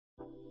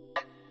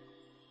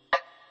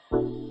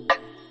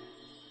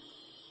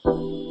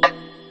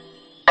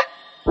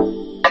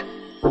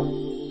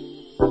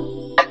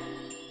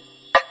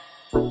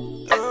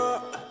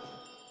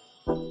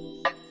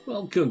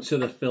Welcome to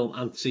the Film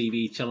and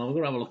TV channel.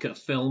 We're going to have a look at a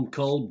film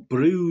called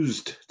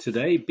Bruised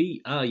today.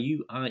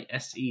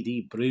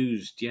 B-R-U-I-S-E-D,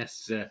 Bruised.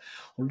 Yes,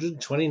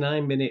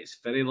 129 minutes,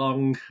 very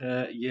long.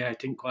 Yeah, it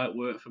didn't quite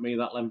work for me,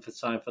 that length of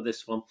time for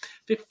this one.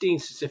 15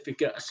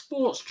 certificate, a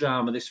sports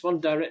drama, this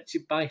one,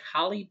 directed by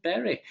Halle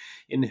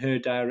in her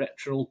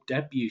directorial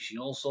debut. She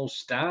also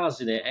stars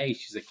in it. Hey,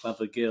 she's a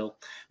clever girl.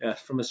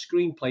 From a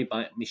screenplay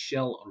by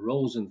Michelle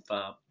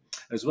Rosenfarb.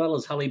 As well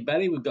as Halle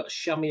Berry, we've got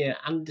Shamir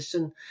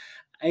Anderson,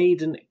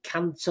 Aidan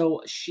Canto,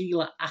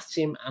 Sheila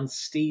Atim and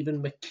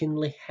Stephen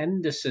McKinley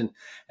Henderson.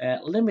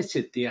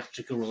 Limited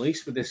theatrical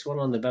release with this one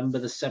on November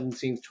the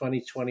 17th,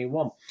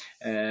 2021,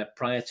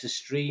 prior to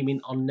streaming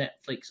on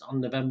Netflix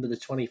on November the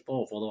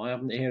 24th, although I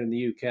haven't here in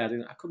the UK.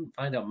 I couldn't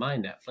find out my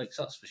Netflix,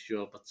 that's for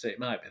sure, but it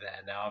might be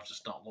there now. I've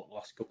just not looked the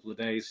last couple of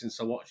days since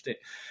I watched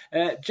it.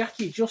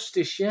 Jackie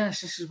Justice,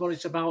 yes, this is what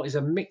it's about, is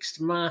a mixed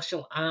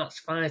martial arts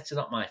fighter,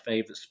 not my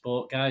favourite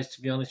sport, guys,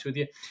 to be honest with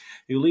you,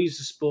 who leaves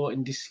the sport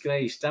in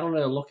disgrace. Down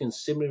her looking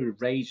similar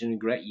with rage and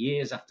regret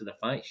years after the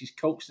fight, she's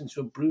coaxed into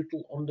a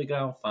brutal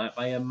underground fight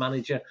by her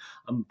manager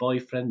and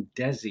boyfriend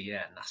Desi,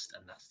 yeah, a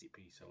nasty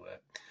piece of work,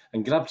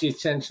 and grabs the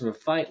attention of a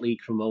fight league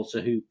promoter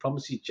who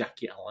promises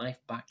Jackie a life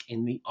back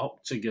in the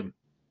octagon.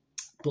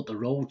 But the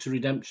road to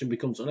redemption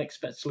becomes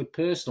unexpectedly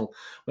personal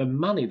when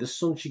Manny, the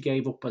son she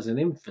gave up as an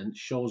infant,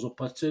 shows up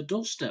at her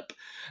doorstep.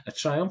 A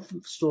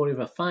triumphant story of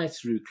a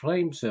fighter who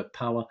claims her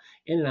power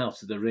in and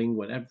out of the ring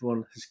when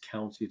everyone has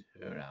counted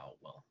her out.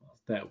 Well,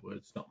 that's their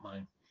words, not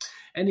mine.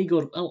 Any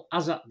good? Well,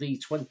 as at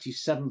the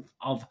 27th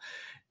of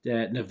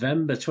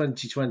November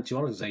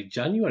 2021, I was say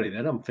January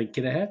then, I'm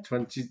thinking ahead,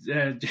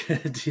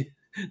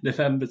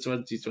 November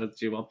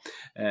 2021.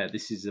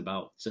 This is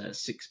about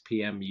 6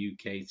 p.m.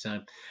 UK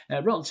time.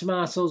 Rotten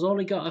Tomatoes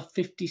only got a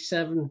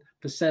 57%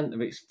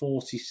 of its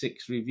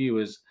 46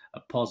 reviewers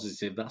are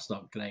positive. That's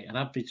not great. An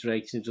average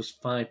rating of just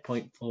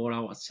 5.4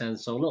 out of 10,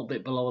 so a little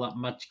bit below that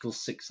magical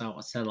 6 out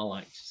of 10 I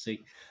like to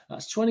see.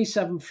 That's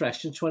 27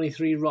 fresh and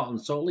 23 rotten,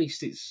 so at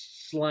least it's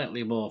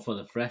slightly more for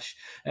the fresh.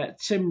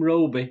 Tim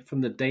Roby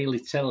from the Daily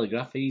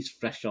Telegraph, he's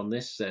fresh on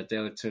this,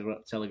 Daily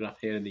Telegraph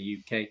here in the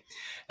UK.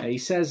 He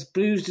says,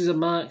 Bruised is a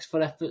marks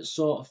for effort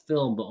sort of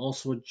film, but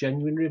also a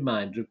genuine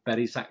reminder of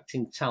Berry's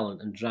acting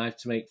talent and drive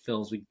to make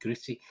films with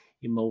gritty,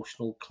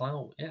 emotional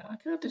clout. Yeah, I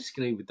can't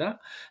disagree with that.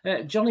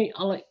 Johnny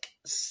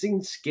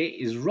Oleksinsky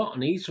is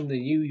rotten. He's from the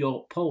New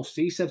York Post.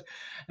 He said,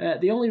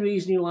 the only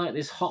reason you like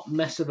this hot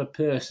mess of a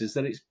person is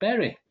that it's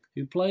Berry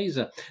who plays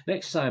her.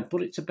 Next time,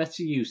 put it to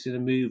better use in a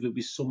movie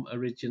with some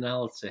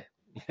originality.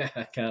 Yeah,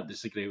 I can't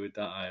disagree with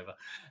that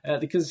either.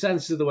 The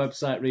consensus of the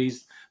website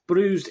reads,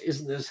 Bruised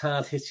isn't as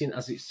hard-hitting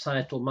as its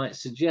title might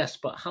suggest,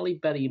 but Halle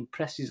Berry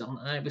impresses on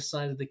either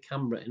side of the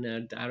camera in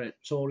her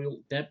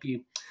directorial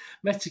debut.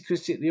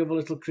 Metacritic, the other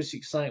little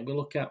critic site we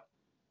look at,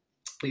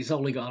 it's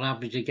only got an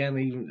average, again,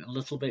 even a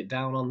little bit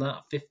down on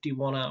that,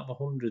 51 out of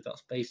 100.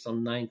 That's based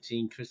on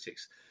 19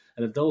 critics.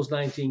 And of those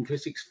 19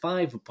 critics,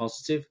 5 were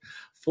positive,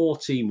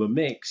 14 were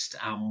mixed,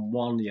 and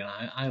 1,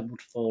 yeah, I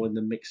would fall in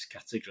the mixed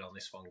category on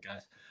this one,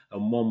 guys,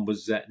 and 1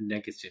 was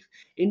negative.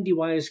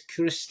 IndieWire's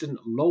Kristen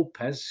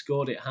Lopez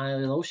scored it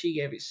highly low. She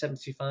gave it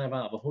 75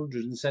 out of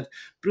 100 and said,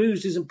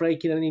 Bruised isn't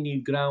breaking any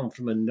new ground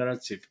from a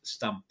narrative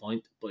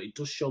standpoint, but it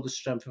does show the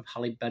strength of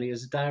Halle Berry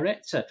as a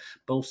director,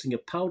 boasting a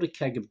powder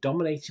keg of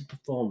dominating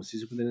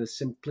performances within a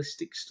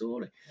simplistic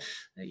story.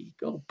 There you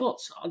go. But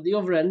on the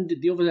other end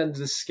of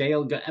the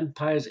scale, got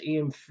Empire's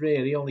Ian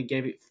Freer. He only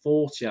gave it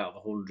 40 out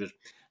of 100.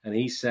 And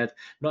he said,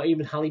 not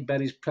even Halle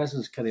Berry's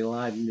presence can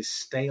enliven this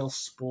stale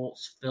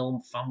sports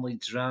film family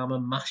drama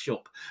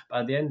mashup.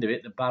 By the end of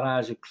it, the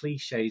barrage of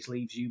cliches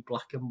leaves you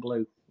black and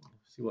blue.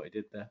 See what he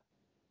did there.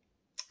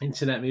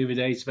 Internet Movie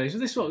Database. So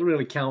this is what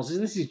really counts.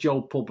 This is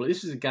Joe Public.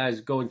 This is the guy who's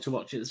going to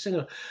watch it at the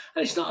cinema.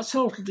 And it's not a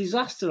total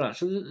disaster,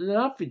 actually. The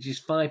average is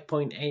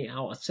 5.8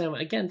 out of 10.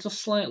 Again, just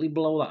slightly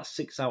below that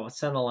 6 out of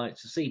 10 I like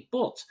to see.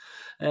 But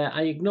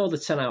I ignore the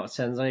 10 out of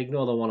 10s. I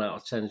ignore the 1 out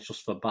of 10s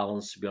just for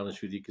balance, to be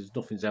honest with you, because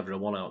nothing's ever a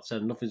 1 out of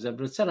 10. Nothing's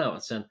ever a 10 out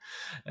of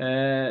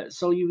 10.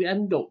 So you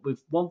end up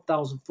with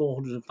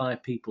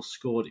 1,405 people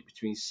scored it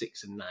between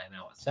 6 and 9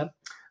 out of 10.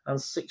 And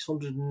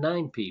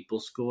 609 people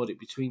scored it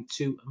between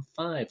 2 and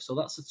 5. So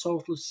that's a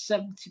total of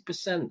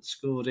 70%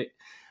 scored it,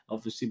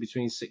 obviously,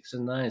 between 6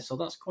 and 9. So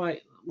that's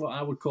quite what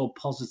I would call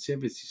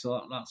positivity.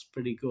 So that's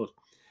pretty good.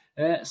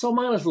 So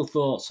my little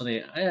thoughts on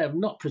it,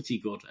 not pretty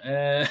good.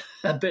 A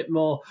bit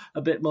more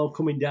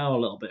coming down a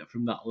little bit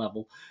from that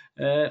level.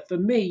 For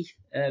me,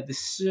 there's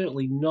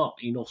certainly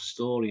not enough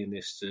story in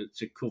this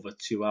to cover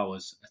 2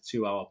 hours, a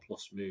 2-hour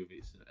plus movie.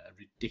 It's a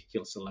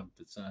ridiculous length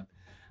of time.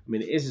 I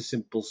mean, it is a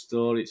simple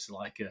story. It's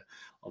like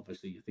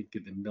obviously you think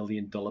of the $1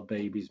 Million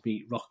Babies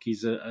Meet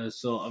Rockies, a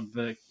sort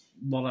of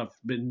one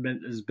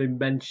has been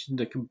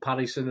mentioned, a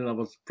comparison, and I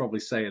would probably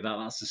say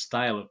that's the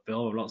style of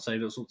film. I'm not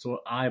saying it's up to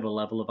either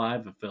level of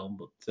either film,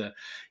 but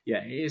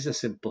yeah, it is a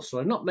simple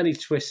story. Not many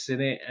twists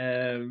in it,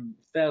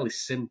 fairly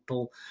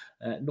simple.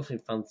 Nothing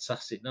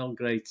fantastic, no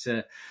great.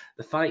 The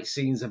fight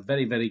scenes are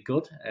very, very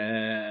good.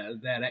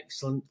 They're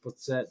excellent, but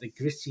the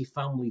gritty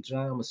family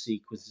drama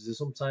sequences are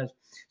sometimes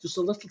just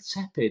a little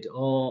tepid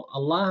or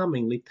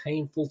alarmingly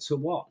painful to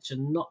watch,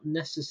 and not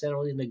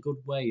necessarily in a good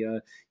way.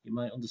 You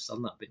might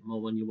understand that a bit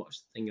more when you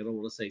watch the thing. I don't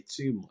want to say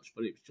too much,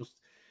 but it was just,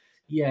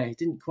 yeah, it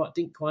didn't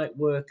quite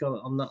work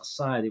on that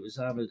side. It was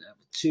either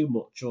too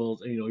much, or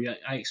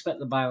I expect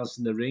the violence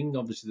in the ring.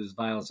 Obviously, there's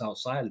violence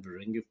outside of the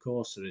ring, of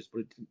course there is,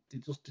 but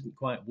it just didn't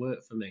quite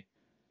work for me.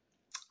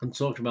 And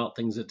talking about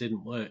things that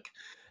didn't work,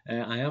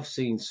 I have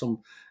seen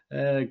some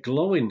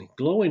glowing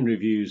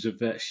reviews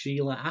of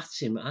Sheila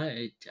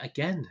Atim.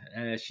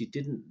 She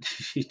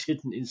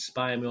didn't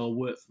inspire me or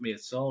work for me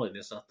at all in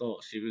this. I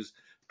thought she was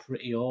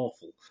pretty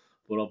awful.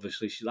 But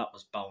obviously, that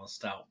was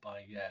balanced out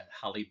by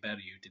Halle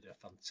Berry, who did a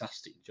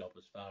fantastic job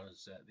as far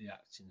as the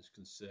acting is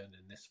concerned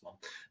in this one.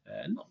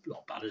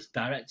 Not bad as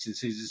directing,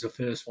 since it's the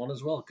first one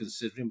as well,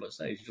 considering. But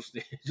say he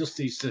just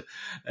needs to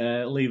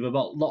leave a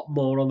lot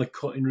more on the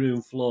cutting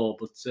room floor.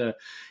 But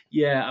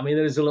yeah, I mean,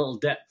 there is a little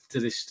depth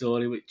to this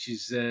story, which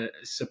is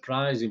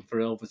surprising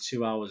for over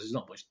 2 hours. There's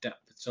not much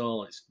depth at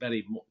all. It's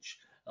very much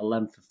a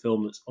length of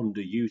film that's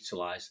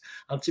underutilised.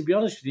 And to be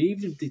honest with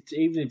you,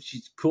 even if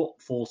she's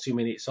cut 40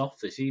 minutes off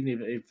this,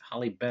 even if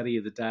Halle Berry,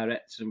 the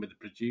director, and with the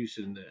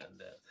producer and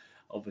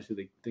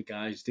obviously the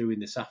guys doing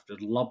this after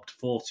had lobbed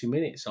 40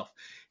 minutes off,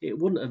 it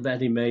wouldn't have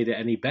any made it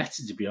any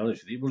better, to be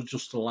honest with you. It would have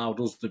just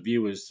allowed us, the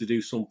viewers, to do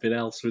something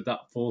else with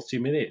that 40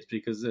 minutes,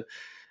 because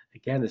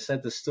again, I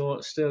said the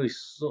story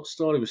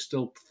was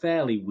still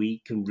fairly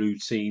weak and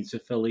routine to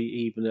fill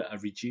even at a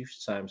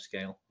reduced time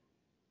scale.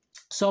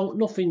 So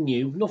nothing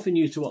new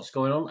to what's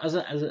going on. As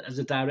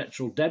a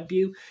directorial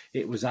debut,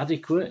 it was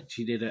adequate.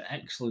 She did an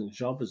excellent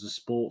job for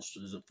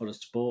a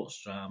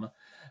sports drama,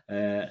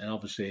 and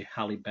obviously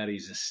Halle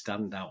Berry's a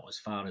standout as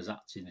far as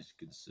acting is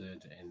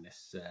concerned in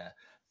this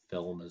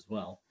film as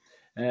well.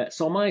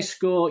 So my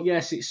score,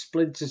 yes, it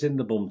splinters in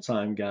the bum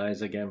time,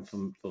 guys. Again,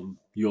 from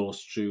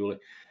yours truly.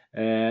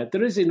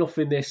 There is enough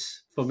in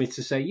this for me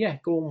to say, yeah,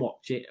 go and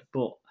watch it,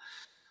 but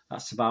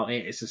that's about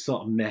it. It's a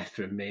sort of meh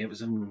from me. It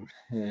was,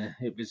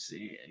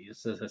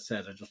 as I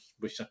said, I just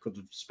wish I could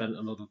have spent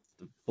another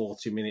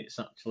 40 minutes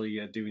actually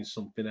doing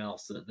something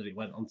else, that it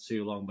went on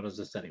too long. But as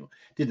I said, it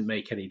didn't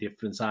make any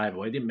difference either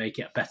way. It didn't make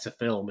it a better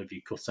film if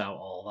you cut out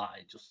all that.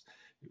 It was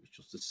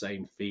just the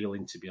same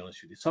feeling, to be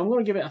honest with you. So I'm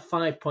going to give it a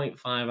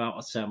 5.5 out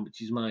of 10,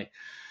 which is my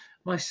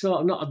sort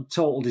of, not a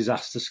total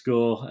disaster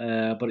score,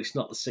 but it's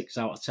not the 6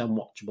 out of 10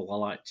 watchable I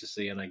like to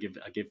see, and I give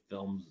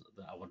films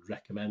that I would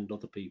recommend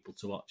other people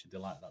to watch if they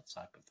like that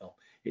type of film.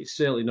 It's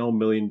certainly no $1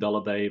 Million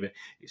Baby.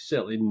 It's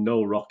certainly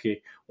no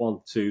Rocky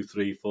 1, 2,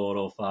 3, 4,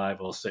 or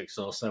 5, or 6,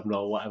 or 7,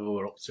 or whatever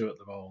we're up to at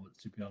the moment,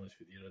 to be honest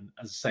with you. And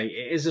as I say,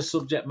 it is a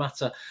subject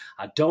matter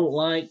I don't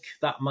like.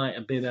 That might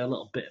have been a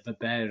little bit of a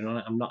bearing on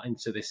it. I'm not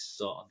into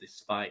this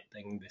fight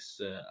thing.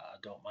 I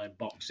don't mind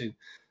boxing.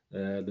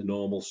 The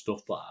normal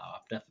stuff, but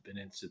I've never been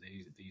into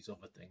these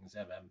other things,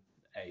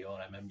 MMA or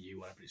MMU,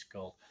 whatever it's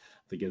called.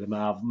 I think of the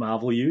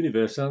Marvel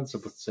Universe answer,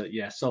 but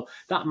yeah, so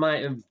that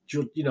might have,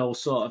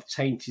 sort of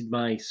tainted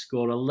my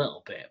score a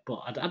little bit,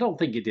 but I don't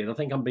think it did. I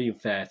think I'm being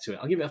fair to it.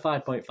 I'll give it a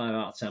 5.5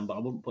 out of 10, but I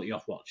wouldn't put you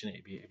off watching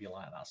it if you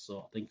like that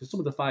sort of thing, because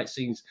some of the fight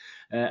scenes,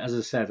 as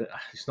I said,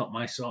 it's not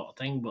my sort of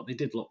thing, but they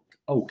did look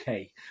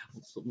okay. I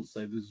wouldn't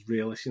say there's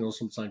realist.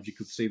 Sometimes you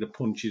could see the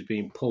punches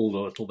being pulled a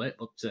little bit,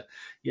 but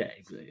yeah,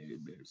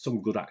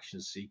 some good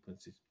action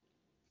sequences.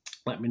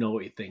 Let me know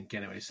what you think.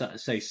 Anyway,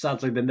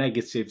 sadly, the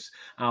negatives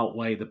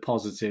outweigh the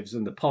positives,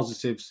 and the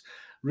positives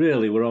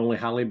really were only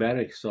Halle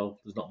Berry, so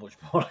there's not much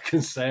more I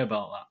can say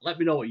about that. Let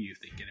me know what you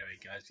think, anyway,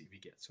 guys, if you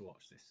get to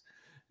watch this.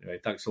 Anyway,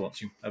 thanks for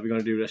watching. Have you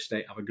going to do rest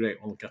day? Have a great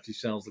one. Look after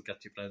yourselves, look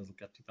after your friends,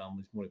 look after your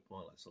families. More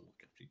importantly, let's all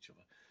look after each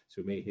other.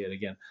 To me here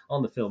again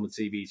on the Film and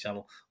TV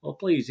channel. Or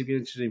please, if you're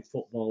interested in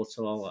football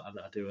at all, and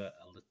I do a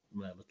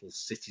little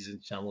citizen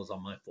channels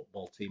on my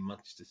football team,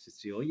 Manchester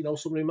City, or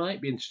somebody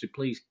might be interested,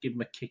 please give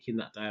them a kick in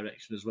that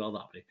direction as well.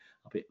 I'll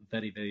be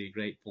very, very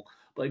grateful.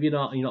 But if you're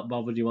not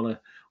bothered, you want to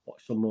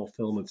watch some more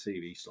film and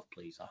TV stuff,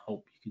 please, I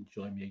hope you can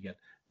join me again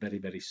very,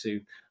 very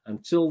soon.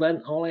 Until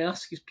then, all I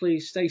ask is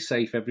please stay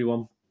safe,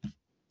 everyone.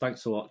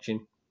 Thanks for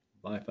watching.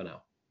 Bye for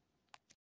now.